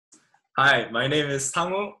Hi, my name is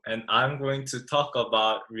Sangu, and I'm going to talk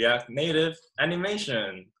about React Native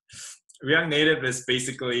animation. React Native is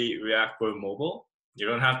basically React for mobile. You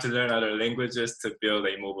don't have to learn other languages to build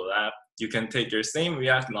a mobile app. You can take your same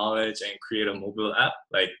React knowledge and create a mobile app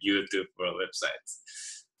like YouTube for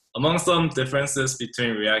websites. Among some differences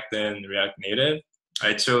between React and React Native,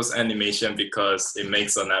 I chose animation because it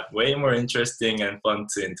makes an app way more interesting and fun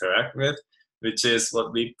to interact with, which is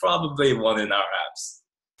what we probably want in our apps.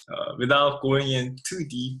 Without going in too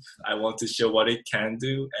deep, I want to show what it can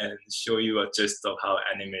do and show you a gist of how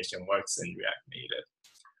animation works in React Native.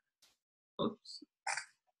 Oops.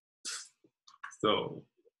 So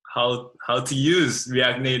how to use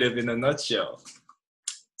React Native in a nutshell.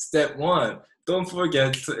 Step one, don't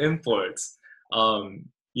forget to import.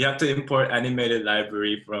 You have to import animated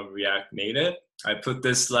library from React Native. I put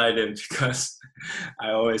this slide in because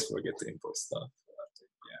I always forget to import stuff.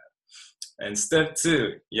 And step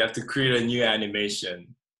two, you have to create a new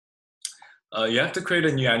animation. You have to create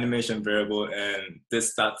a new animation variable in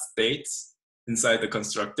this.state inside the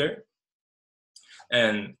constructor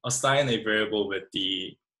and assign a variable with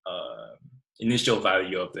the initial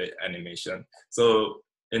value of the animation. So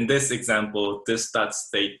in this example,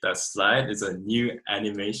 this.state.slide is a new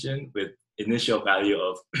animation with initial value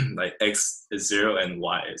of like x is 0 and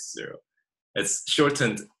y is 0. It's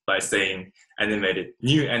shortened by saying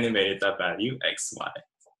new animated.value xy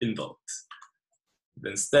invoked.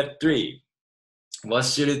 Then step three, what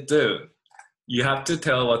should it do? You have to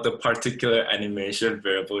tell what the particular animation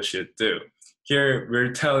variable should do. Here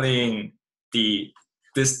we're telling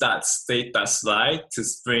this.state.slide to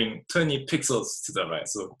spring 20 pixels to the right.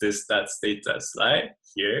 So this.state.slide,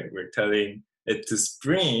 here we're telling it to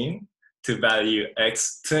spring to value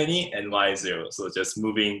x 20 and y 0. So just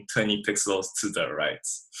moving 20 pixels to the right.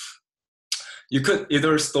 You could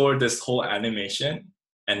either store this whole animation,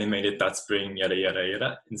 animated.spring, yada, yada,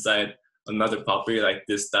 yada, inside another property like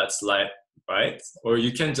this.slide, right? Or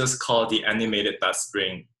you can just call the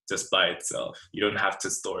animated.spring just by itself. You don't have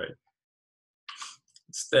to store it.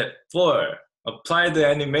 Step four, apply the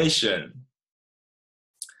animation.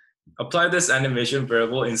 Apply this animation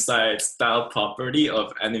variable inside style property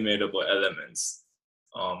of animatable elements.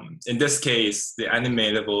 In this case, the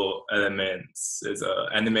animatable elements is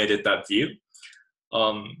animated.view.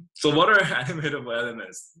 So what are animatable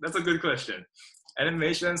elements? That's a good question.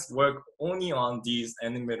 Animations work only on these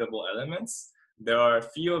animatable elements. There are a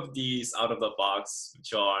few of these out of the box,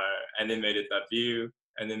 which are animated.view,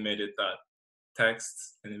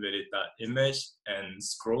 animated.text, animated.image, and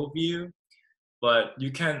scroll view. But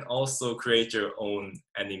you can also create your own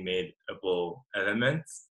animatable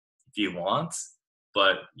elements if you want,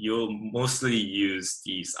 but you'll mostly use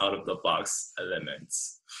these out-of-the-box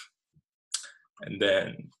elements. And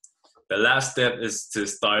then the last step is to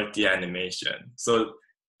start the animation. So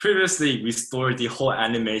previously, we stored the whole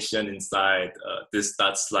animation inside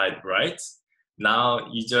this.slide right. Now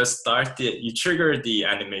you just you trigger the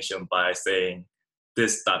animation by saying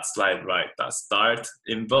this.slide right.start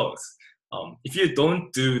in both. If you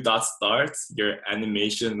don't do .start, your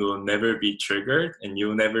animation will never be triggered and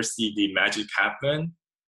you'll never see the magic happen.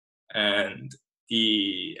 And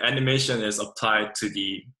the animation is applied to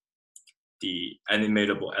the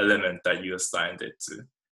animatable element that you assigned it to.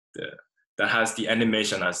 That has the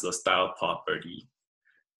animation as the style property.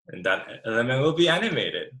 And that element will be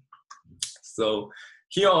animated. So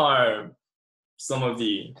here are some of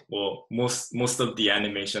the, well, most of the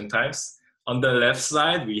animation types. On the left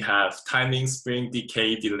side, we have timing, spring,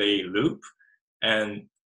 decay, delay, loop. And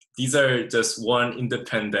these are just one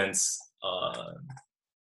independent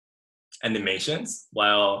animations.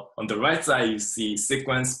 While on the right side, you see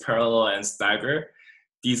sequence, parallel, and stagger.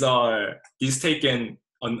 These take in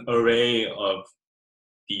an array of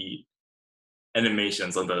the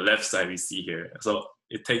animations on the left side we see here. So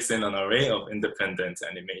it takes in an array of independent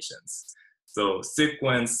animations. So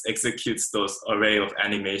sequence executes those array of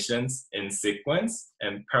animations in sequence,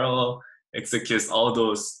 and parallel executes all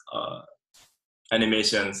those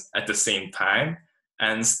animations at the same time,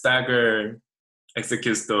 and stagger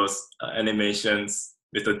executes those animations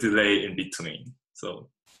with a delay in between. So,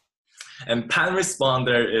 and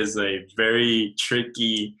Panresponder is a very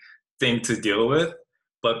tricky thing to deal with,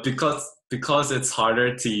 but because it's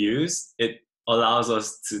harder to use, it allows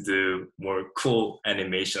us to do more cool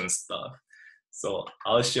animation stuff. So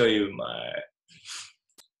I'll show you my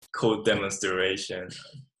code demonstration.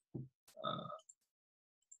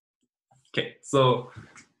 Okay, so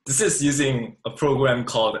this is using a program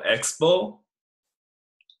called Expo.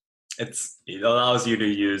 It allows you to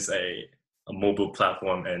use a mobile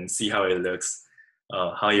platform and see how it looks,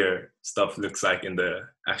 how your stuff looks like in the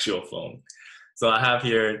actual phone. So I have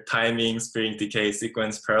here timing, spring, decay,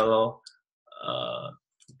 sequence, parallel.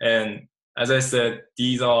 And as I said,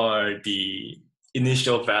 these are the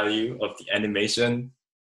initial value of the animation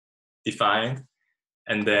defined.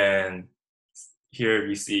 And then here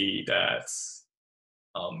we see that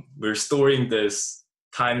we're storing this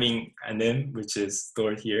timing anim, which is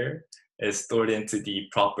stored here, is stored into the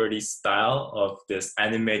property style of this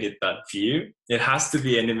animated.view. It has to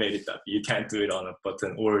be animated.view. You can't do it on a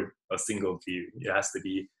button or a single view. It has to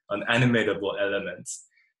be an animatable element.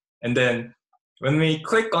 And then when we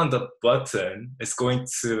click on the button, it's going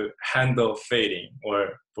to handle fading,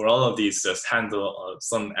 or for all of these, just handle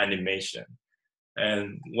some animation.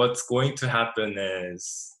 And what's going to happen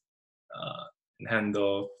is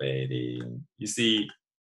handle fading. You see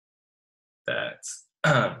that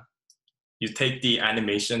you take the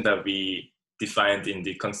animation that we defined in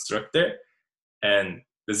the constructor, and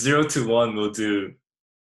the 0 to 1 will do,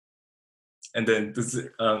 and then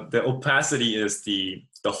the opacity is the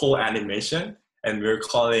whole animation, and we're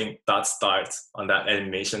calling dot start on that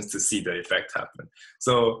animation to see the effect happen.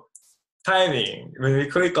 So timing, when we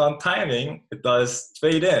click on timing, it does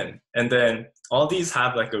fade in, and then all these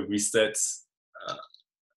have like a reset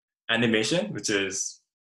animation, which is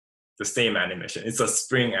the same animation. It's a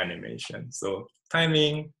spring animation. So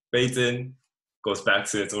timing, fades in, goes back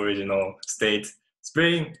to its original state.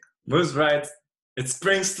 Spring moves right, it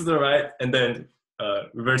springs to the right, and then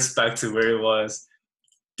reverts back to where it was.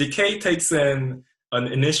 Decay takes in an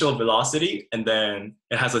initial velocity, and then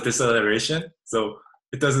it has a deceleration. So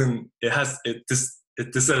it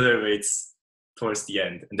decelerates towards the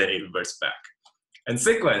end, and then it reverts back. And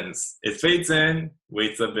sequence, it fades in,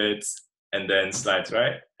 waits a bit, and then slides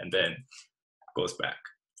right, and then goes back.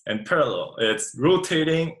 And parallel, it's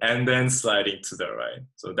rotating and then sliding to the right.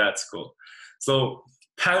 So that's cool. So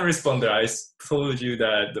Panresponder, I told you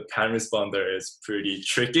that the Panresponder is pretty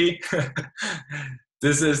tricky.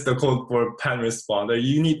 This is the code for Panresponder.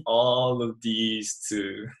 You need all of these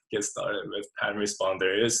to get started with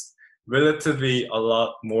Panresponder. It's relatively a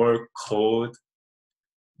lot more code,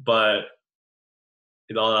 but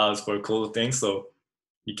it allows for cool things. So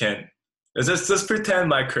you can just pretend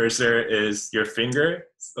my cursor is your finger.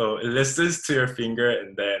 So it listens to your finger,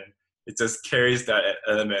 and then it just carries that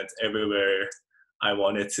element everywhere I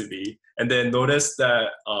want it to be. And then notice that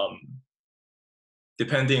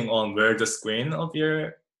depending on where the screen of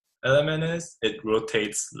your element is, it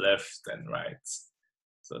rotates left and right.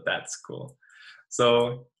 So that's cool.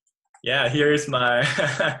 So yeah, here's my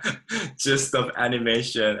gist of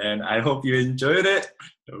animation, and I hope you enjoyed it.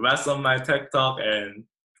 That's on my tech talk, and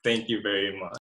thank you very much.